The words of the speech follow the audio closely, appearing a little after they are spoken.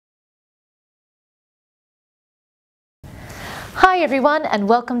Hi everyone, and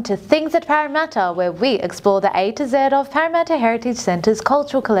welcome to Things at Parramatta, where we explore the A to Z of Parramatta Heritage Centre's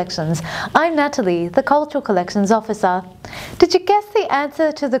cultural collections. I'm Natalie, the Cultural Collections Officer. Did you guess the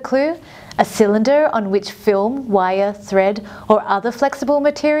answer to the clue? A cylinder on which film, wire, thread or other flexible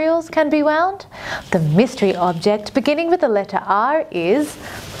materials can be wound? The mystery object beginning with the letter R is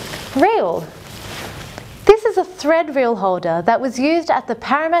reel. This is a thread reel holder that was used at the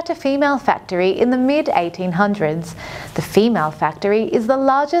Parramatta Female Factory in the mid-1800s. The Female Factory is the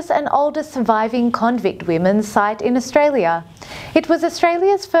largest and oldest surviving convict women's site in Australia. It was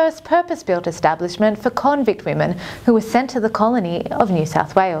Australia's first purpose-built establishment for convict women who were sent to the colony of New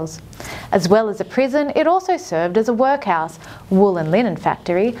South Wales. As well as a prison, it also served as a workhouse, wool and linen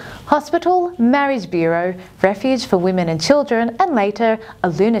factory, hospital, marriage bureau, refuge for women and children, and later a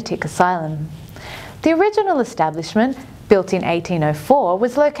lunatic asylum. The original establishment, built in 1804,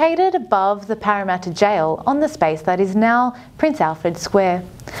 was located above the Parramatta Jail on the space that is now Prince Alfred Square.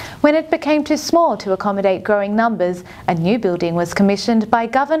 When it became too small to accommodate growing numbers, a new building was commissioned by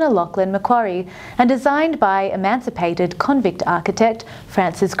Governor Lachlan Macquarie and designed by emancipated convict architect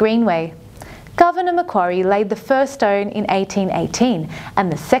Francis Greenway. Governor Macquarie laid the first stone in 1818,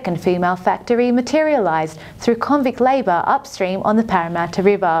 and the second female factory materialised through convict labour upstream on the Parramatta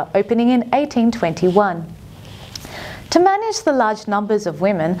River, opening in 1821. To manage the large numbers of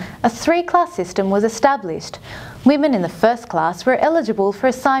women, a three-class system was established. Women in the first class were eligible for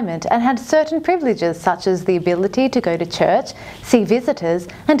assignment and had certain privileges such as the ability to go to church, see visitors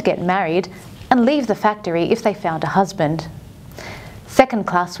and get married, and leave the factory if they found a husband.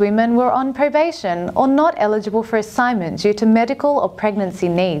 Second-class women were on probation or not eligible for assignment due to medical or pregnancy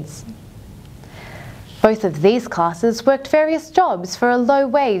needs. Both of these classes worked various jobs for a low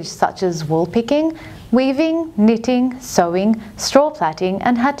wage such as wool picking, weaving, knitting, sewing, straw plaiting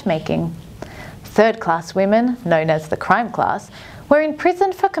and hat making. Third-class women, known as the crime class, were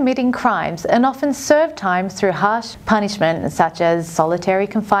imprisoned for committing crimes and often served time through harsh punishment such as solitary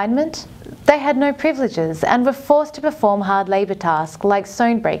confinement. They had no privileges and were forced to perform hard labour tasks like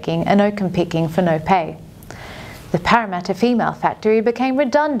stone breaking and oakum picking for no pay. The Parramatta Female Factory became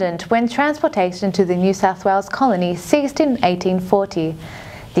redundant when transportation to the New South Wales colony ceased in 1840.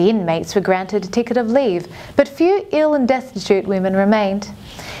 The inmates were granted a ticket of leave, but few ill and destitute women remained.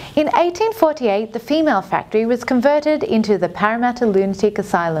 In 1848, the Female Factory was converted into the Parramatta Lunatic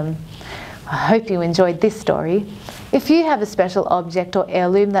Asylum. I hope you enjoyed this story. If you have a special object or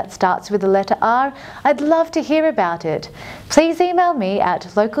heirloom that starts with the letter R, I'd love to hear about it. Please email me at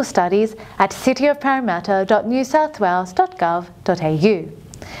localstudies@cityofparramatta.newsouthwales.gov.au.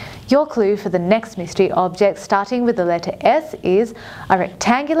 Your clue for the next mystery object starting with the letter S is a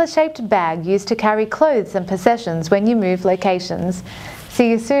rectangular shaped bag used to carry clothes and possessions when you move locations.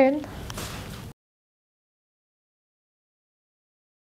 See you soon.